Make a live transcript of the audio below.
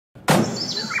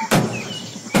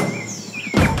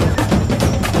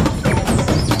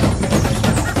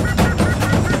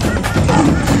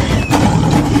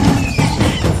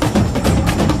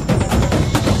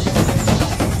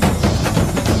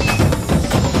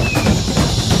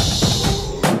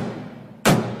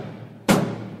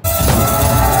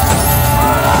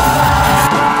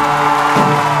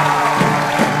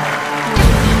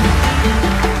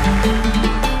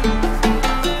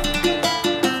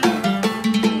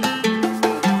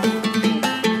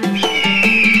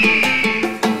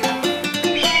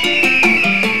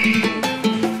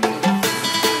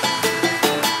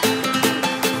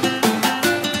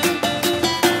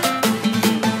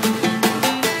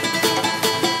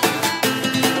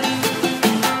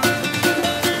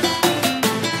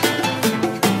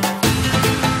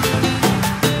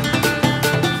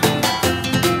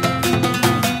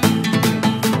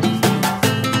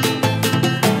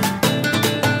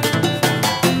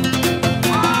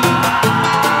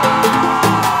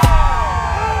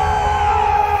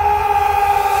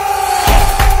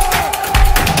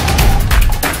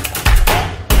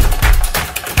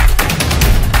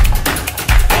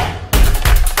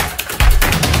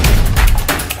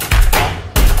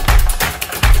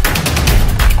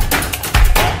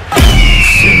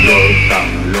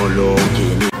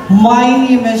My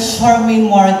name is Charmaine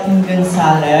Martin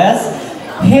Gonzales,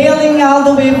 hailing all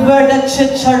the way where the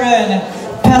Chicharon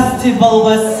Festival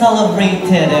was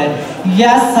celebrated.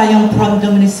 Yes, I am from the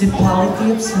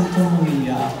municipality of Santa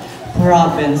Maria,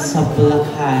 province of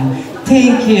Bulacan.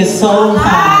 Thank you so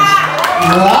much.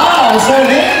 Wow,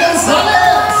 Charmaine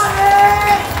Gonzales!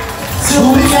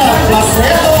 Julia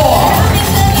Placedo!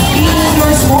 Indoor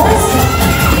sports?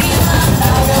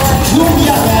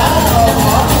 Julia nga?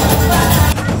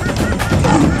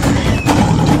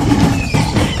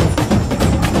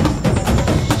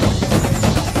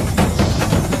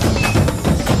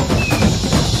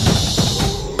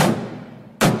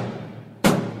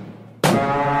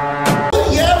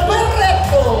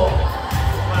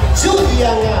 Julia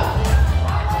nga.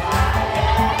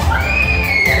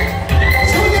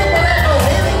 Julia Barreto,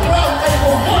 hailing from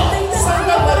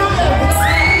Santa Maria.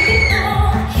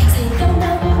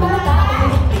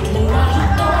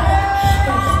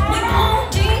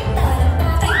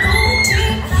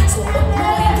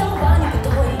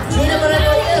 Julia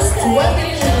Barreto is 20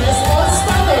 years old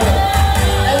stunner,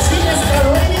 and she is the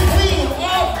reigning queen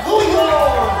of New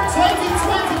York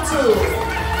 2022.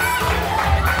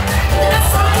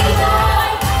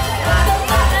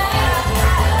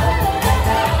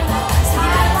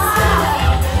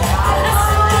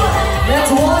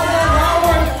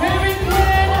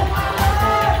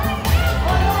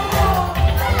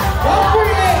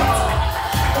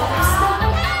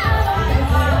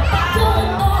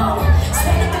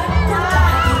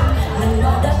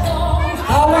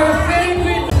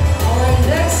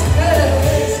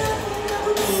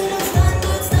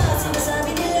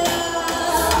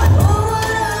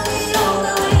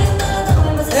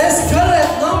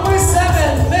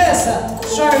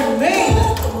 SHARMAINE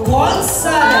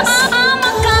GONZALES.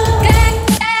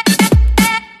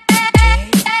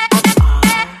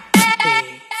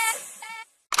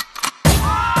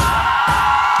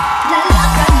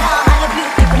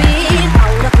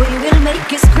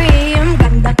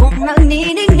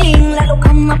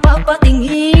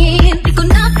 Mapapatingin, di ko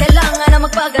na kailangan na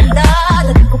magpaganda.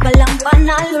 Dati ko palang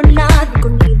panalo na, di ko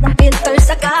need ng filter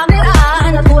sa camera.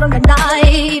 Naturang ganda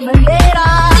ay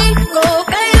bandera. Di ko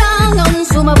kailangan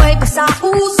sumabay pa sa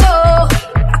puso.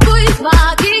 Ako'y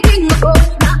magiging ako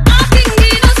na aking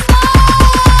ginusto.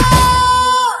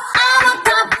 Ang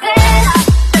kapela,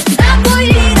 ako'y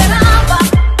hinarapa.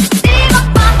 Di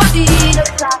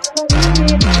magpapatinag sa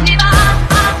sarili. Di ba?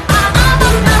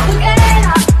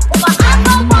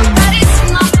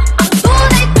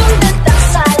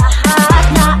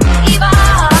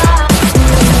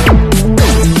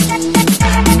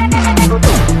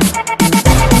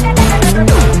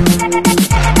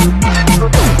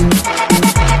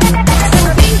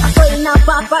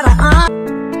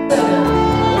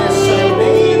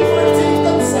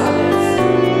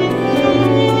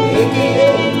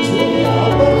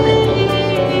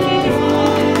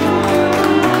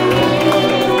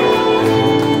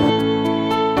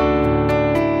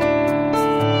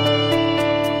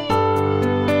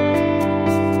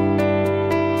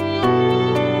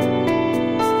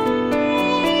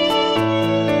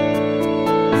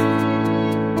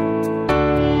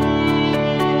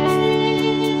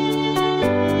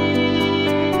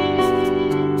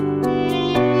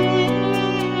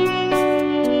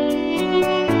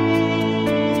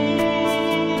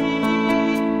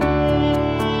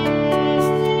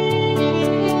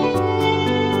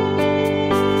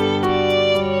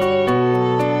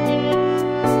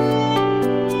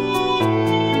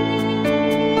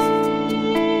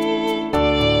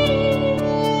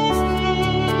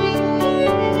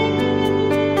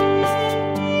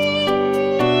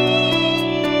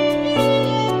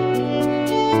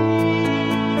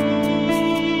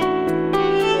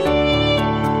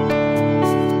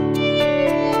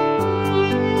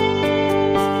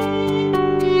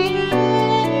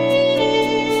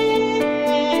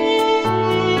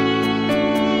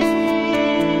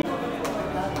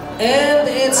 And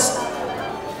it's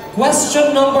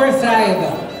question number 5.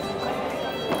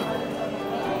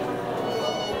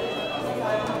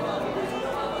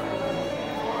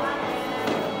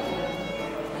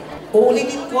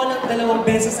 Uulitin ko ng 2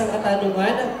 beses ang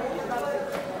katanungan.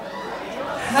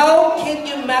 How can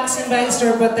you maximize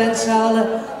your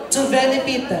potential to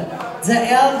benefit the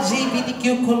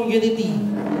LGBTQ community?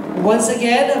 Once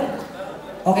again,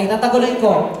 okay, tataguloy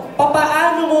ko.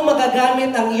 Papaano mo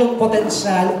magagamit ang iyong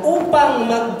potensyal upang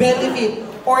mag-benefit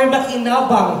or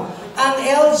makinabang ang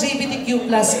LGBTQ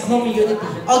plus community?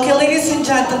 Okay, ladies and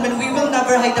gentlemen, we will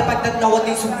never hide the fact that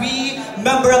nowadays we,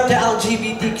 member of the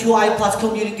LGBTQI plus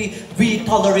community, we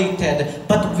tolerated,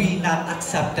 but we not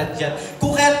accepted yet.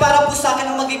 Kung kaya't para po sa akin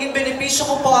ang magiging benepisyo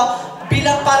ko po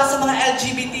bilang para sa mga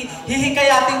LGBT,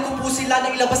 hihikayatin ko po sila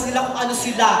na ilabas nila kung ano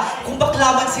sila. Kung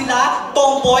baklaman sila,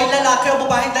 tomboy, lalaki o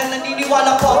babae, dahil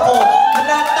naniniwala po ako na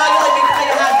lahat tayo ay may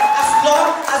kakayahan. As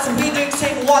long as we drink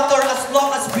same water, as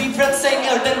long as we breathe same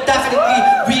air, then definitely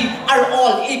we are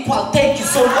all equal. Thank you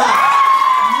so much.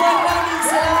 Maraming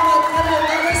salamat.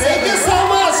 Thank you so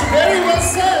much. Very well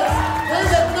said.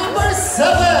 And at number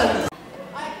 7.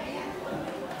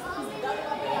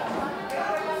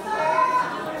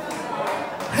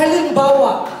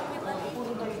 Halimbawa,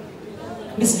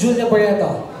 Miss Julia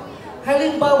Barreto,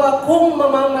 halimbawa kung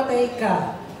mamamatay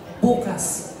ka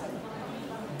bukas,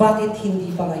 bakit hindi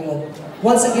pa ngayon?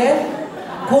 Once again,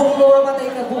 kung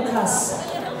mamamatay ka bukas,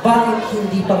 bakit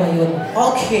hindi pa ngayon?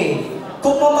 Okay,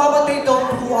 kung mamamatay daw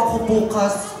po ako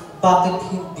bukas, bakit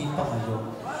hindi pa ngayon?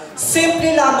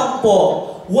 Simple lamang po,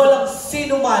 walang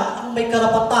sino man ang may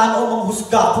karapatan o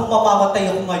manghusga kung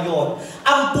mamamatay ako ngayon.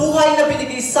 Ang buhay na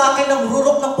binigay sa akin ng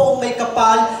rurok ng poong may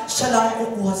kapal, siya lang ang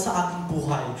kukuha sa aking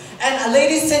buhay. And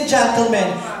ladies and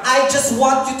gentlemen, I just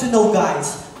want you to know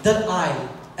guys, that I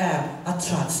am a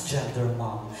transgender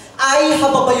mom. I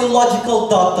have a biological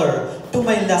daughter to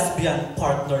my lesbian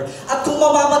partner. At kung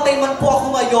mamamatay man po ako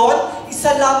ngayon,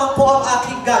 isa lamang po ang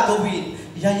aking gagawin.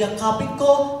 Yayakapin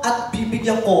ko at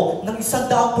bibigyan ko ng 100%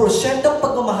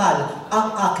 pagmamahal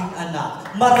ang aking anak.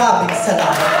 Maraming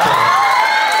salamat po.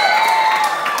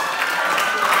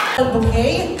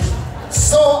 Okay?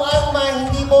 So, ang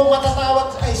hindi mo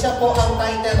matatawag ay siya po ang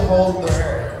title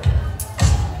holder.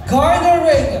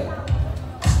 Garnering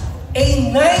a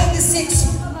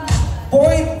 96.95%.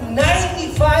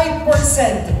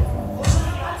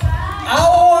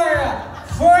 Our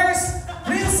first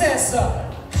princess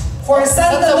for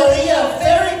Santa Maria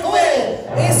Fairy Queen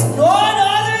is none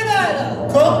other than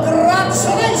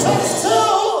Congratulations to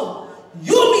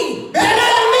Yumi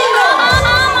Benelmino!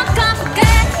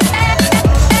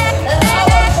 And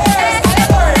our first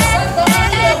ever Santa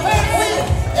Maria Fairy Queen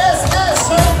is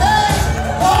SHARMAINE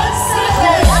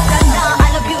Gonzales! Ganda,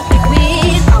 I'm a beauty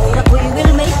queen. Aura ko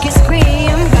will make you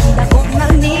scream. Ganda kong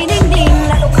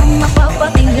nagniningning, lalo kang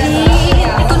mapapatingin.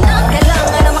 Ito na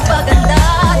kailangan na magpaganda.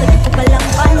 Dito ka lang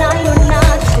panalo na.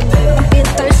 Ang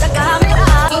filter sa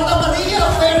camera. Santa Maria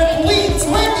Fairy Queen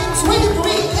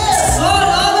 2023 is none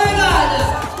other than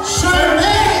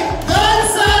SHARMAINE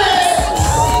Gonzales!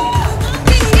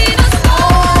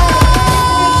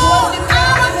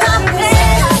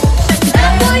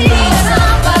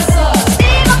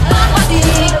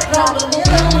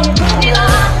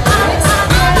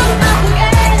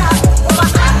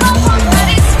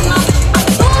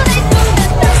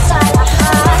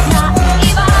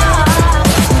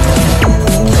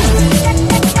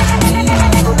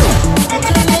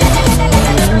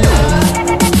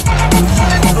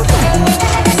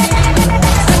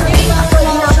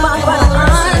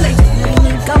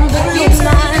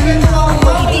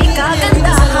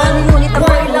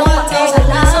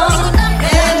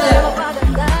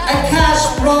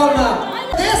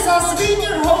 This has been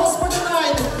your host for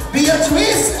tonight,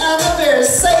 Beatrice and Amir,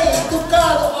 saying to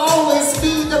God always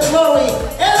be the glory,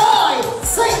 and I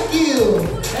thank you!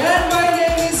 And my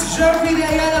name is Jeffrey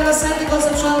Diana Rosente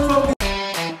Concepcion from